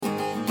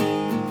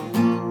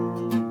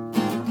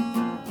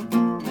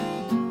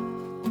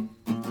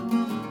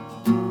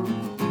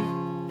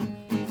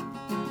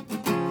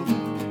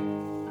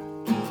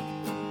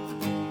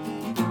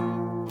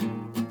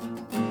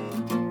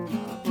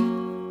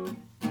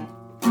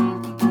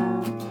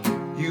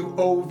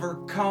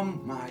overcome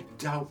my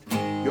doubt.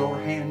 Your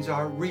hands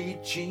are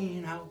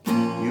reaching out.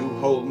 You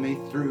hold me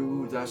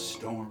through the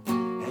storm,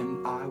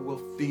 and I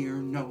will fear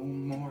no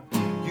more.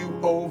 You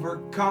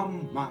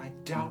overcome my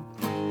doubt.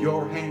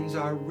 Your hands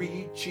are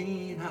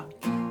reaching out.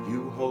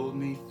 You hold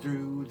me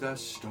through the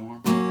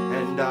storm,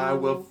 and I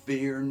will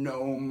fear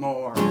no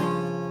more.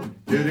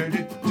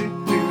 Do-do-do-do-do.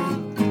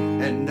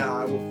 And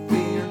I will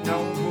fear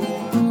no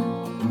more.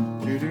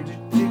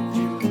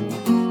 Do-do-do-do-do.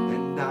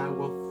 And I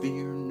will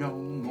fear no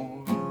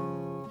more.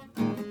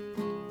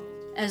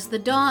 As the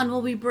dawn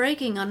will be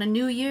breaking on a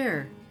new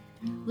year,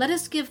 let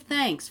us give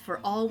thanks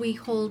for all we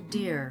hold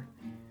dear,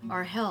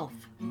 our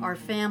health, our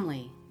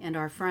family, and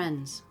our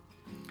friends.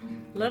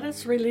 Let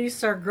us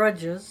release our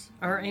grudges,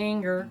 our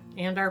anger,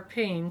 and our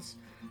pains,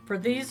 for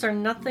these are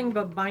nothing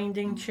but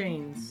binding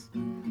chains.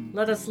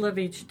 Let us live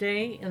each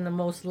day in the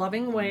most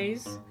loving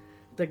ways,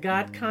 the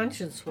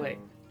God-conscious way.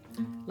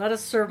 Let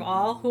us serve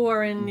all who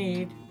are in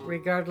need,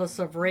 regardless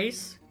of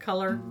race,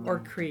 color, or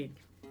creed.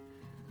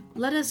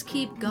 Let us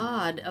keep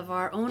God of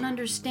our own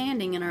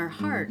understanding in our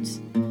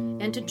hearts,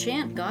 and to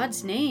chant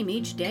God's name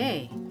each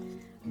day.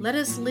 Let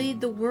us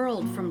lead the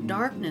world from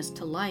darkness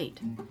to light,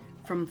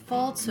 from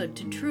falsehood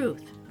to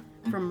truth,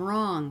 from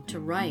wrong to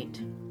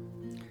right.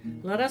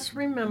 Let us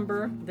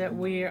remember that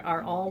we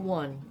are all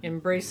one,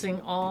 embracing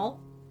all,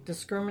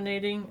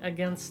 discriminating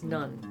against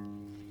none.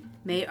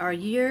 May our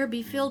year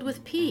be filled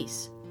with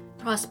peace,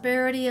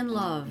 prosperity, and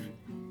love.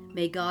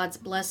 May God's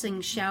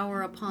blessings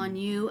shower upon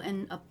you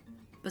and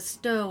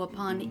bestow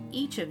upon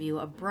each of you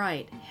a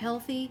bright,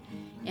 healthy,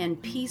 and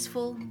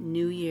peaceful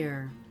new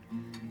year.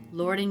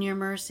 Lord, in your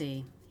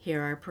mercy,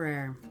 hear our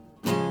prayer.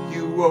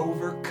 You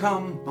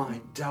overcome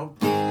my doubt.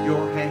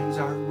 Your hands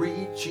are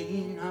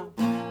reaching out.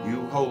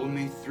 You hold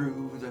me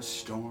through the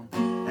storm,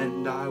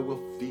 and I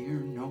will fear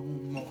no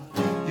more.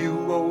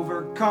 You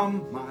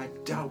overcome my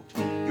doubt.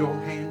 Your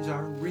hands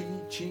are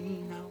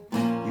reaching out.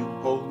 You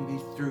hold me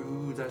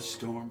through the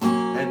storm,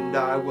 and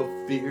I will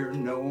fear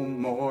no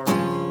more.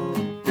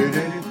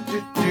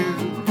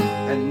 Do-do-do-do-do.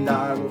 And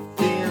I will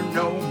fear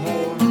no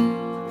more.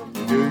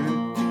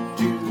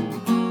 Do-do-do-do.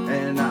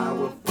 And I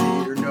will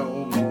fear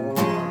no more.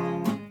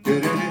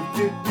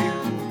 Do-do-do-do-do.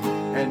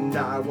 And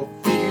I will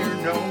fear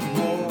no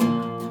more.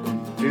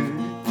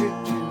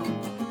 Do-do-do-do.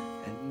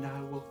 And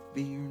I will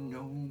fear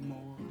no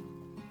more.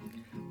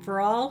 For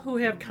all who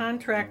have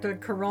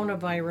contracted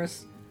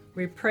coronavirus,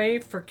 we pray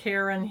for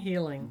care and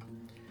healing.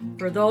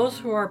 For those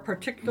who are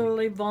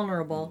particularly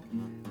vulnerable,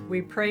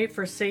 we pray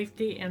for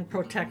safety and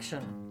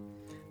protection.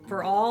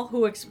 For all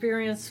who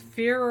experience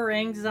fear or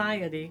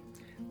anxiety,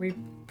 we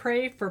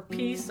pray for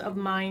peace of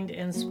mind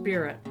and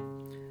spirit.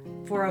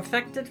 For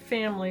affected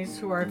families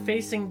who are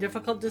facing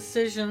difficult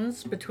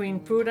decisions between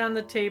food on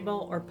the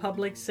table or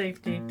public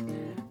safety,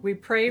 we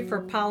pray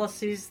for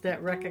policies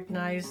that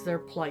recognize their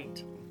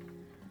plight.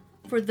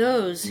 For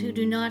those who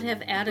do not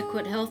have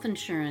adequate health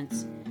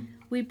insurance,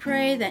 we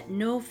pray that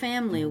no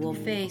family will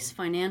face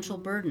financial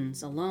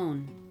burdens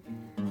alone.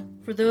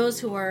 For those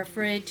who are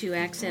afraid to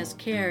access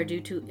care due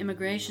to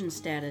immigration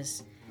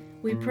status,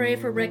 we pray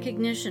for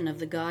recognition of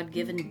the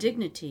God-given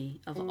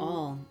dignity of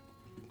all.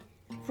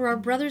 For our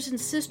brothers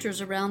and sisters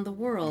around the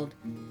world,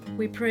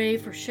 we pray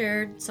for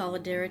shared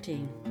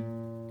solidarity.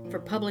 For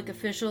public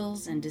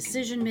officials and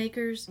decision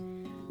makers,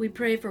 we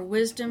pray for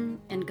wisdom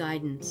and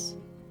guidance.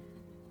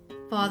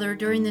 Father,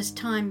 during this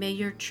time, may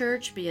your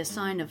church be a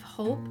sign of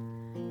hope,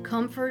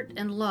 comfort,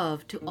 and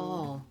love to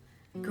all.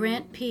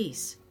 Grant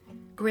peace,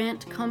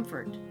 grant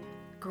comfort,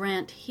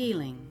 grant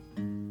healing.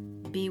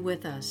 Be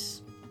with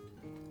us.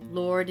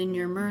 Lord, in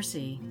your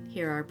mercy,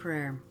 hear our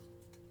prayer.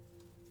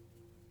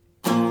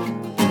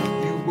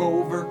 You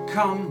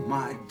overcome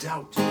my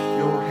doubt.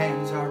 Your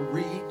hands are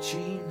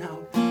reaching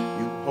out.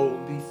 You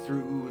hold me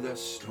through the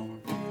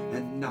storm,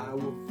 and I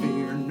will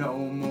fear no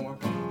more.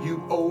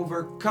 You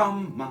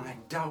overcome my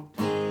doubt.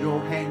 Your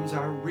hands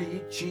are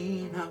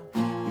reaching out.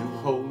 You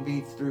hold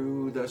me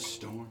through the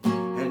storm,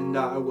 and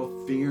I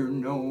will fear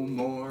no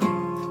more.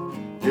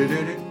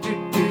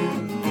 Do-do-do-do-do.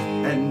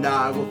 And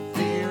I will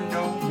fear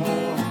no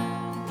more.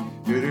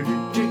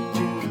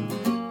 Do-do-do-do-do.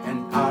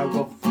 And I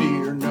will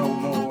fear no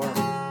more.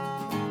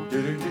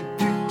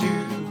 Do-do-do-do-do.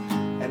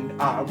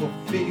 And I will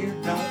fear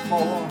no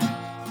more.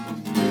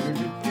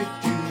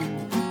 Do-do-do-do-do.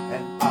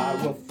 And I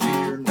will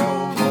fear no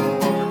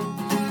more.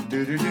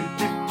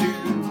 Do-do-do-do-do.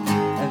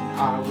 And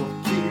I will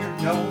fear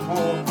no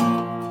more.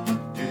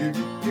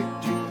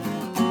 Do-do-do-do-do.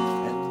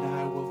 And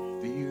I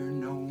will fear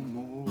no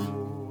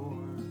more.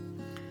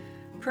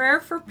 Prayer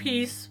for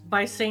Peace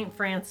by St.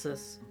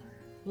 Francis.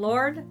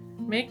 Lord,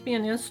 make me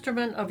an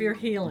instrument of your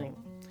healing.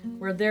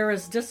 Where there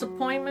is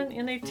disappointment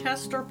in a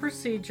test or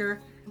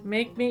procedure,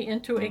 make me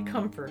into a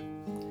comfort.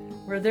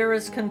 Where there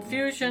is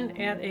confusion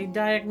at a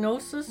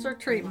diagnosis or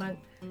treatment,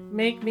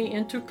 make me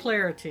into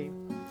clarity.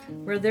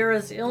 Where there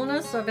is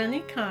illness of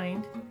any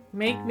kind,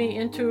 make me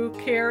into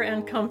care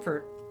and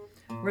comfort.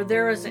 Where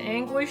there is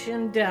anguish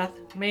in death,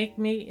 make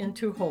me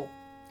into hope.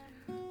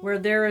 Where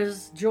there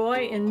is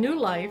joy in new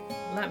life,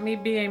 let me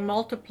be a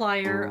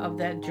multiplier of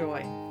that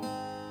joy.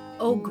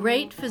 O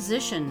great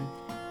physician,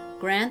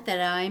 grant that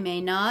I may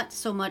not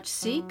so much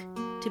seek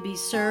to be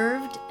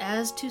served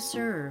as to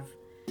serve,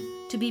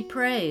 to be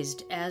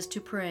praised as to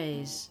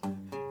praise,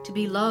 to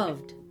be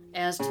loved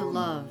as to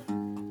love.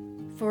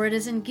 For it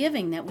is in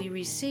giving that we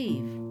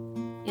receive,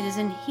 it is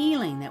in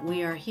healing that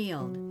we are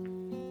healed,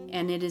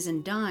 and it is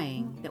in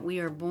dying that we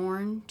are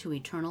born to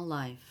eternal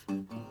life.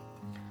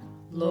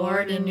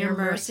 Lord, in your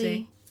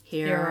mercy,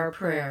 hear our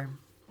prayer.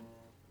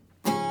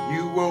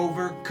 You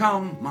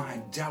overcome my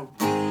doubt.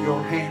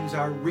 Your hands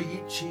are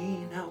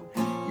reaching out.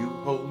 You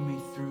hold me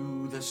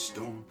through the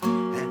storm,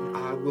 and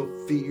I will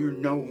fear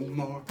no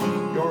more.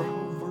 You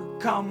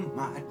overcome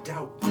my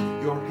doubt.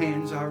 Your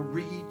hands are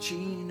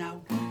reaching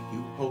out.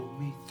 You hold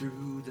me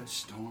through the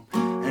storm,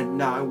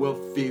 and I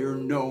will fear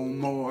no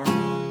more.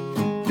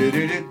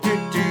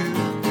 Do-do-do-do-do.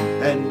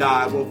 And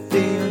I will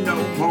fear no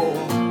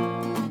more.